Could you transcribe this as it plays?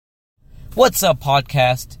What's up,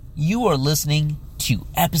 podcast? You are listening to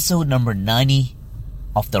episode number 90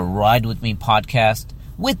 of the Ride With Me podcast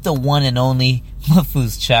with the one and only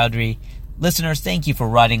Mahfouz Chowdhury. Listeners, thank you for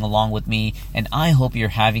riding along with me, and I hope you're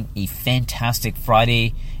having a fantastic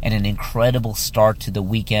Friday and an incredible start to the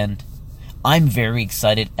weekend. I'm very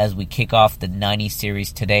excited as we kick off the 90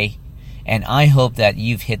 series today, and I hope that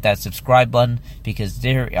you've hit that subscribe button because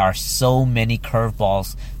there are so many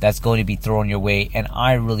curveballs that's going to be thrown your way, and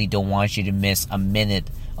I really don't want you to miss a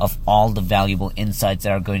minute of all the valuable insights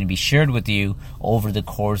that are going to be shared with you over the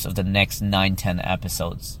course of the next 9-10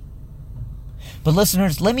 episodes. But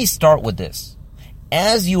listeners, let me start with this.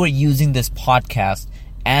 As you are using this podcast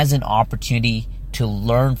as an opportunity to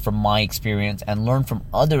learn from my experience and learn from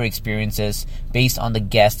other experiences based on the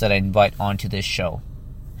guests that I invite onto this show,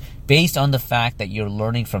 based on the fact that you're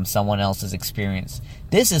learning from someone else's experience,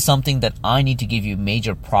 this is something that I need to give you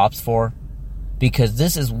major props for, because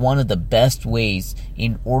this is one of the best ways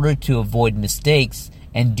in order to avoid mistakes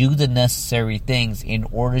and do the necessary things in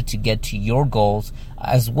order to get to your goals,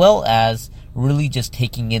 as well as really just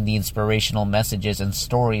taking in the inspirational messages and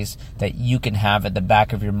stories that you can have at the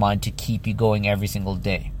back of your mind to keep you going every single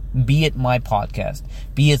day. Be it my podcast,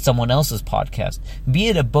 be it someone else's podcast, be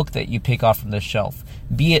it a book that you pick off from the shelf,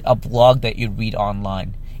 be it a blog that you read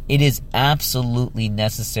online. It is absolutely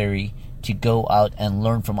necessary to go out and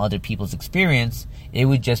learn from other people's experience. It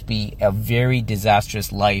would just be a very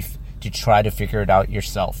disastrous life to try to figure it out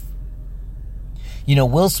yourself. You know,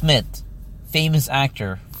 Will Smith, famous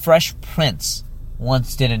actor, Fresh Prince,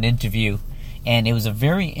 once did an interview, and it was a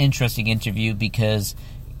very interesting interview because,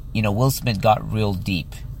 you know, Will Smith got real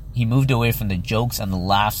deep. He moved away from the jokes and the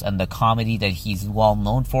laughs and the comedy that he's well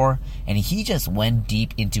known for, and he just went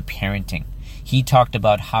deep into parenting. He talked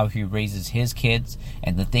about how he raises his kids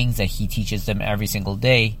and the things that he teaches them every single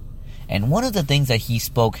day. And one of the things that he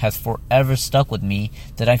spoke has forever stuck with me,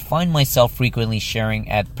 that I find myself frequently sharing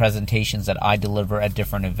at presentations that I deliver at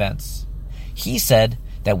different events. He said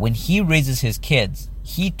that when he raises his kids,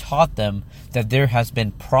 he taught them that there has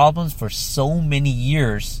been problems for so many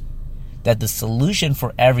years that the solution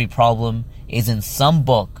for every problem is in some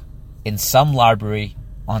book, in some library,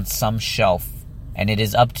 on some shelf. And it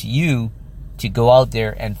is up to you to go out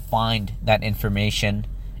there and find that information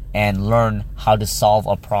and learn how to solve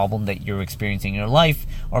a problem that you're experiencing in your life,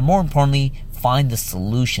 or more importantly, find the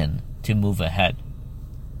solution to move ahead.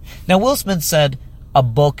 Now, Will Smith said a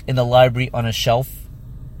book in the library on a shelf,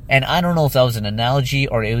 and I don't know if that was an analogy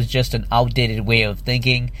or it was just an outdated way of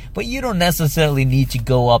thinking, but you don't necessarily need to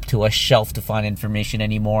go up to a shelf to find information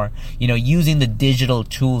anymore. You know, using the digital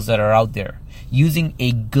tools that are out there, using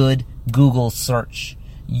a good Google search,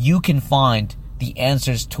 you can find the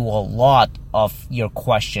answers to a lot of your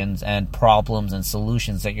questions and problems and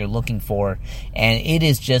solutions that you're looking for. And it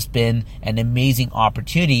has just been an amazing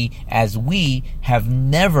opportunity, as we have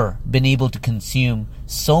never been able to consume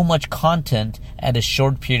so much content at a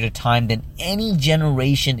short period of time than any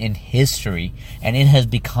generation in history. And it has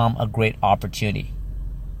become a great opportunity.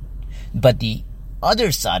 But the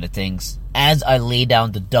other side of things, as I lay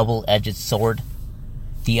down the double-edged sword,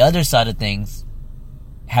 the other side of things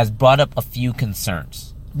has brought up a few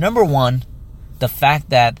concerns. Number one, the fact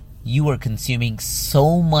that you are consuming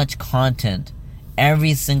so much content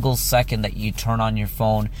every single second that you turn on your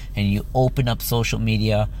phone and you open up social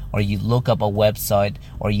media, or you look up a website,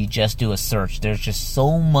 or you just do a search. There's just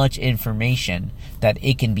so much information that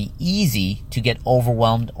it can be easy to get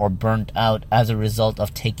overwhelmed or burnt out as a result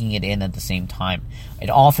of taking it in at the same time. It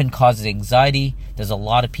often causes anxiety. There's a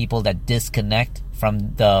lot of people that disconnect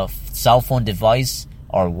from the cell phone device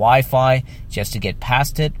or Wi-Fi just to get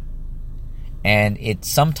past it. And it's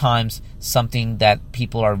sometimes something that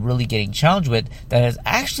people are really getting challenged with, that has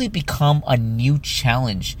actually become a new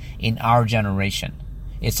challenge in our generation.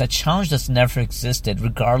 It's a challenge that's never existed,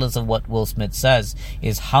 regardless of what Will Smith says,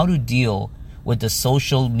 is how to deal with the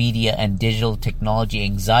social media and digital technology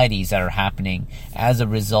anxieties that are happening as a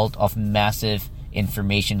result of massive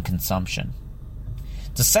information consumption.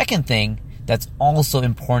 The second thing that's also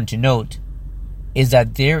important to note is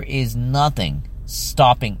that there is nothing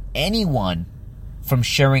stopping anyone from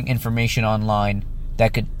sharing information online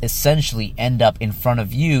that could essentially end up in front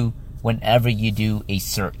of you whenever you do a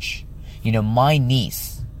search. You know, my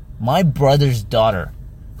niece, my brother's daughter,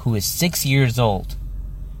 who is 6 years old,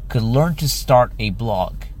 could learn to start a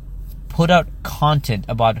blog, put out content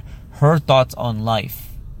about her thoughts on life,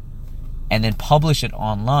 and then publish it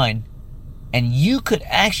online, and you could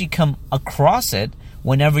actually come across it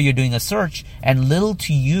whenever you're doing a search, and little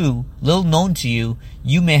known to you,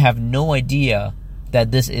 you may have no idea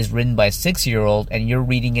that this is written by a 6-year-old and you're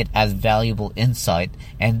reading it as valuable insight,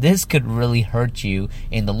 and this could really hurt you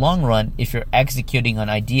in the long run if you're executing on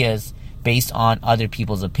ideas based on other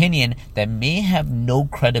people's opinion that may have no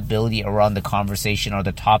credibility around the conversation or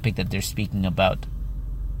the topic that they're speaking about.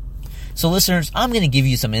 So listeners, I'm going to give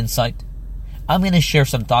you some insight. I'm going to share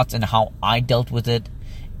some thoughts on how I dealt with it.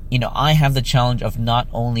 I have the challenge of not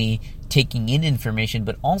only taking in information,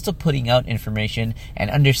 but also putting out information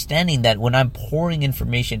and understanding that when I'm pouring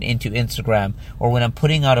information into Instagram, or when I'm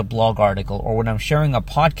putting out a blog article, or when I'm sharing a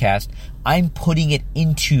podcast, I'm putting it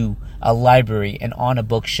into a library and on a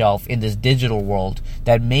bookshelf in this digital world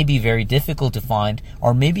that may be very difficult to find,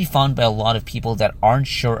 or may be found by a lot of people that aren't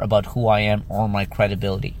sure about who I am or my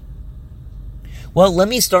credibility. Well, let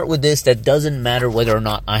me start with this, that doesn't matter whether or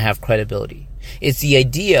not I have credibility. It's the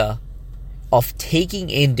idea of taking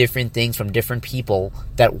in different things from different people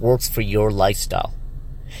that works for your lifestyle.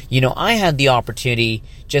 I had the opportunity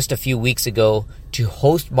just a few weeks ago to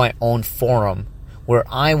host my own forum where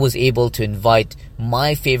I was able to invite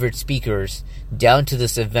my favorite speakers down to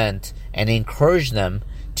this event and encourage them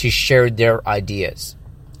to share their ideas.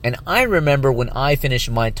 And I remember when I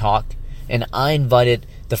finished my talk and I invited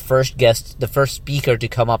the first speaker to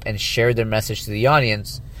come up and share their message to the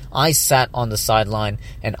audience, I sat on the sideline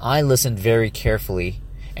and I listened very carefully.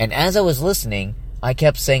 And as I was listening, I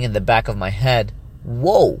kept saying in the back of my head,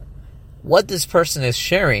 whoa, what this person is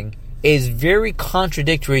sharing is very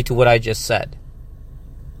contradictory to what I just said.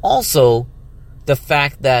 Also, the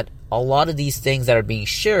fact that a lot of these things that are being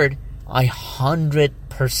shared, I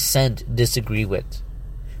 100% disagree with.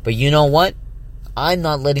 But you know what? I'm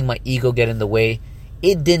not letting my ego get in the way.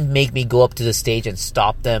 It didn't make me go up to the stage and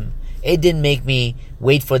stop them. It didn't make me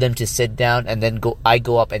wait for them to sit down and then I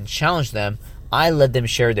go up and challenge them. I let them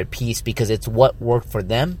share their piece because it's what worked for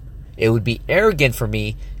them. It would be arrogant for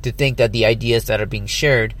me to think that the ideas that are being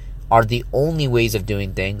shared are the only ways of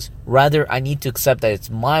doing things. Rather, I need to accept that it's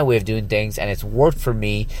my way of doing things and it's worked for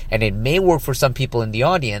me, and it may work for some people in the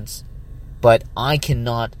audience, but I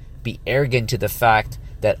cannot be arrogant to the fact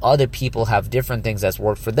that other people have different things that's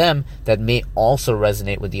worked for them that may also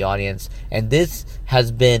resonate with the audience. And this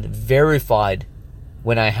has been verified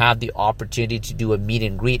when I have the opportunity to do a meet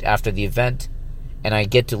and greet after the event, and I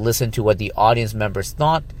get to listen to what the audience members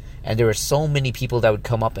thought. And there were so many people that would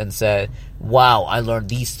come up and say, wow, I learned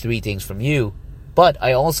these 3 things from you, but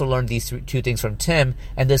I also learned these 2 things from Tim,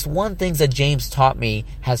 and this one thing that James taught me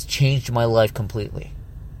has changed my life completely.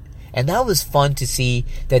 And that was fun to see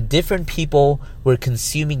that different people were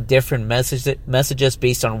consuming different messages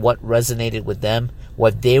based on what resonated with them,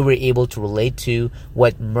 what they were able to relate to,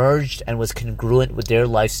 what merged and was congruent with their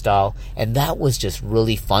lifestyle. And that was just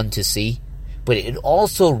really fun to see. But it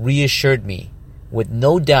also reassured me, with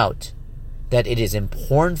no doubt, that it is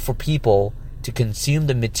important for people to consume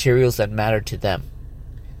the materials that matter to them.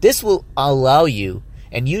 This will allow you,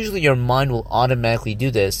 and usually your mind will automatically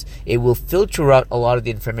do this, it will filter out a lot of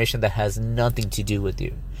the information that has nothing to do with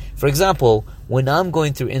you. For example, when I'm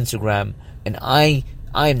going through Instagram, and I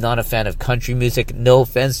am not a fan of country music, no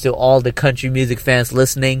offense to all the country music fans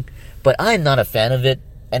listening, but I am not a fan of it.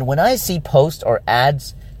 And when I see posts or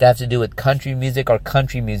ads that have to do with country music or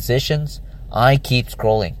country musicians, I keep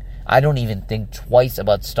scrolling. I don't even think twice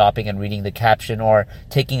about stopping and reading the caption or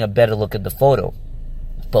taking a better look at the photo.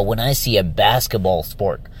 But when I see a basketball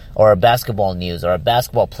sport, or a basketball news, or a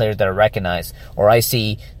basketball player that I recognize, or I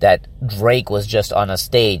see that Drake was just on a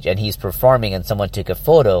stage and he's performing and someone took a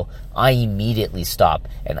photo, I immediately stop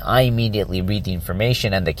and I immediately read the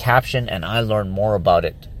information and the caption and I learn more about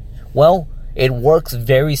it. Well, it works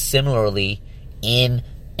very similarly in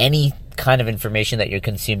any kind of information that you're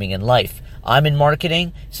consuming in life. I'm in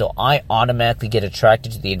marketing, so I automatically get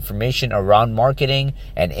attracted to the information around marketing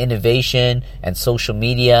and innovation and social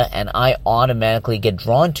media, and I automatically get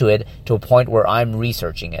drawn to it to a point where I'm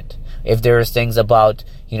researching it. If there's things about,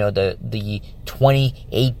 the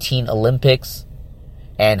 2018 Olympics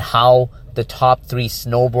and how the top 3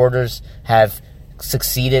 snowboarders have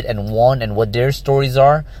succeeded and won and what their stories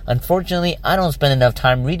are, unfortunately, I don't spend enough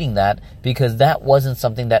time reading that because that wasn't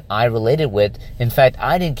something that I related with. In fact,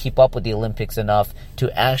 I didn't keep up with the Olympics enough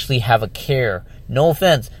to actually have a care, no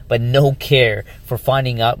offense, but no care for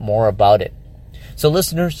finding out more about it. So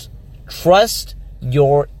listeners, trust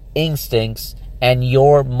your instincts and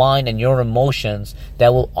your mind and your emotions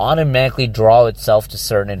that will automatically draw itself to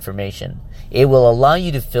certain information. It will allow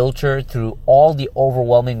you to filter through all the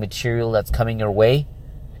overwhelming material that's coming your way.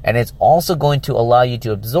 And it's also going to allow you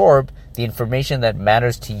to absorb the information that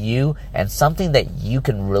matters to you and something that you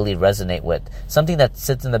can really resonate with. Something that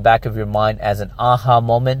sits in the back of your mind as an aha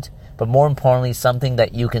moment, but more importantly, something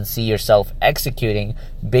that you can see yourself executing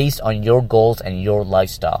based on your goals and your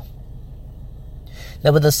lifestyle.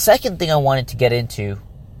 Now, but the second thing I wanted to get into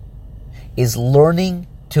is learning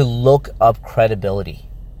to look up credibility.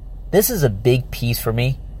 This is a big piece for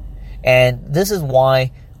me, and this is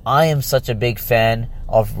why I am such a big fan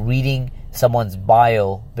of reading someone's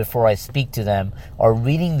bio before I speak to them, or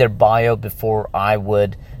reading their bio before I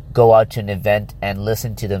would go out to an event and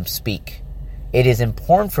listen to them speak. It is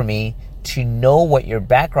important for me to know what your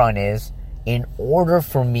background is in order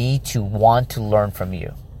for me to want to learn from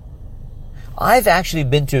you. I've actually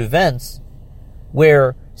been to events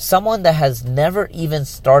where someone that has never even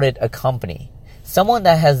started a company, someone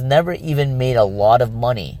that has never even made a lot of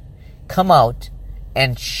money, come out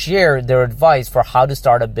and share their advice for how to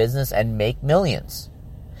start a business and make millions.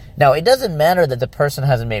 Now, it doesn't matter that the person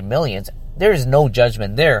hasn't made millions. There is no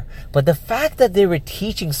judgment there. But the fact that they were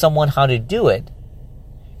teaching someone how to do it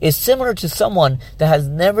is similar to someone that has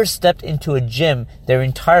never stepped into a gym their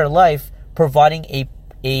entire life, providing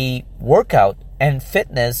a workout and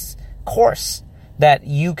fitness course that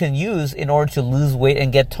you can use in order to lose weight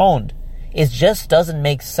and get toned. It just doesn't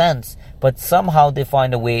make sense, but somehow they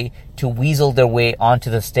find a way to weasel their way onto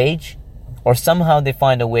the stage, or somehow they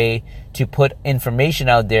find a way to put information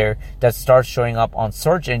out there that starts showing up on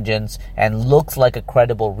search engines and looks like a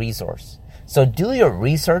credible resource. So do your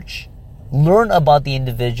research, learn about the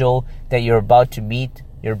individual that you're about to meet,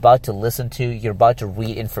 you're about to listen to, you're about to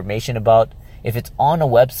read information about. If it's on a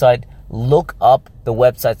website, look up the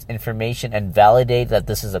website's information and validate that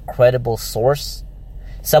this is a credible source.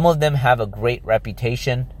 Some of them have a great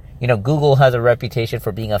reputation. You know, Google has a reputation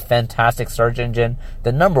for being a fantastic search engine,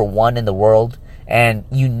 the number one in the world, and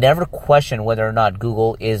you never question whether or not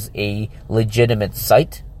Google is a legitimate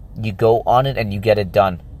site. You go on it and you get it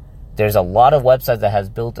done. There's a lot of websites that has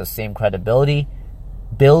built the same credibility.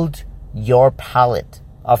 Build your palette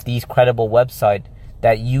of these credible websites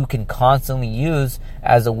that you can constantly use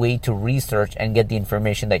as a way to research and get the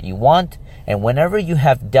information that you want. And whenever you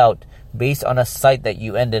have doubt based on a site that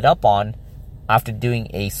you ended up on, after doing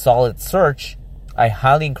a solid search, I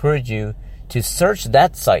highly encourage you to search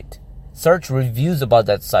that site. Search reviews about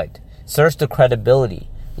that site. Search the credibility.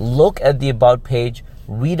 Look at the about page.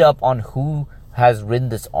 Read up on who has written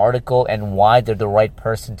this article and why they're the right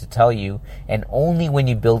person to tell you. And only when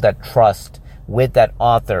you build that trust with that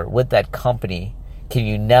author, with that company, can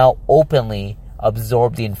you now openly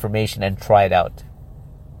absorb the information and try it out.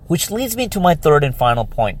 Which leads me to my third and final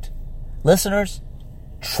point. Listeners,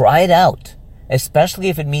 try it out. Especially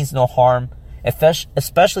if it means no harm,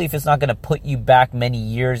 especially if it's not going to put you back many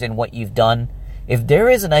years in what you've done. If there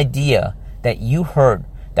is an idea that you heard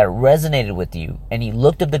that resonated with you, and you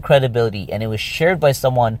looked up the credibility and it was shared by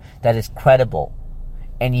someone that is credible,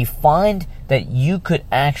 and you find that you could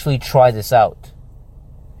actually try this out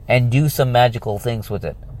and do some magical things with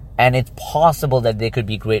it, and it's possible that there could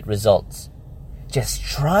be great results, just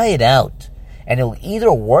try it out. And it will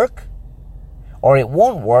either work or it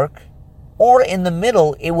won't work, or in the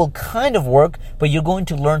middle, it will kind of work, but you're going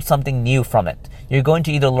to learn something new from it. You're going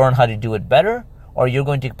to either learn how to do it better, or you're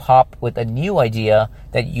going to pop with a new idea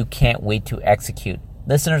that you can't wait to execute.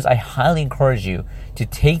 Listeners, I highly encourage you to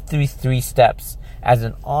take these 3 steps as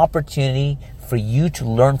an opportunity for you to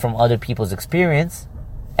learn from other people's experience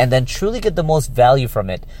and then truly get the most value from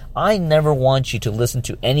it. I never want you to listen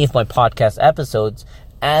to any of my podcast episodes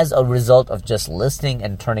as a result of just listening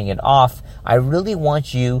and turning it off. I really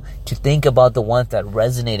want you to think about the ones that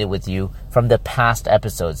resonated with you from the past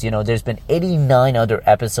episodes. You know, there's been 89 other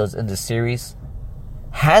episodes in this series.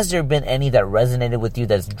 Has there been any that resonated with you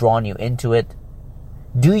that's drawn you into it?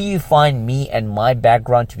 Do you find me and my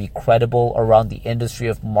background to be credible around the industry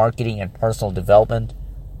of marketing and personal development?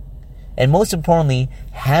 And most importantly,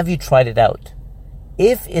 have you tried it out?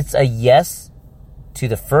 If it's a yes to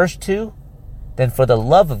the first 2, then for the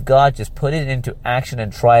love of God, just put it into action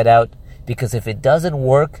and try it out. Because if it doesn't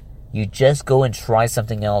work, you just go and try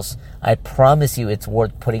something else. I promise you it's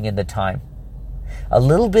worth putting in the time. A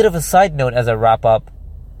little bit of a side note as I wrap up.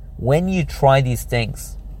 When you try these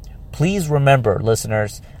things, please remember,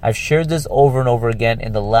 listeners, I've shared this over and over again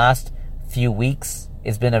in the last few weeks.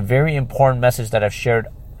 It's been a very important message that I've shared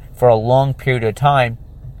for a long period of time.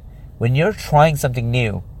 When you're trying something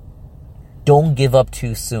new, don't give up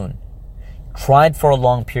too soon. Try it for a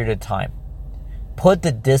long period of time. Put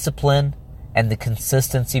the discipline and the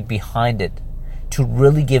consistency behind it to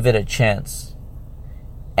really give it a chance.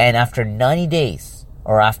 And after 90 days,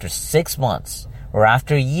 or after 6 months, or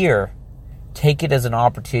after a year, take it as an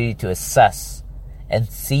opportunity to assess and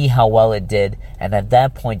see how well it did. And at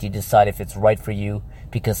that point, you decide if it's right for you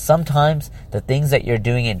because sometimes the things that you're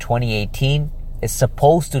doing in 2018 is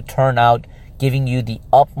supposed to turn out giving you the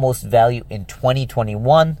utmost value in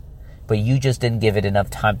 2021, but you just didn't give it enough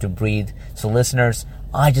time to breathe. So listeners,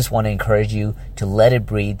 I just want to encourage you to let it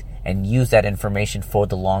breathe and use that information for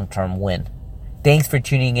the long-term win. Thanks for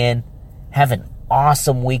tuning in. Have an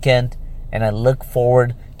awesome weekend, and I look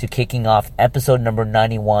forward to kicking off episode number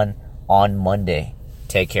 91 on Monday.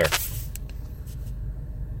 Take care.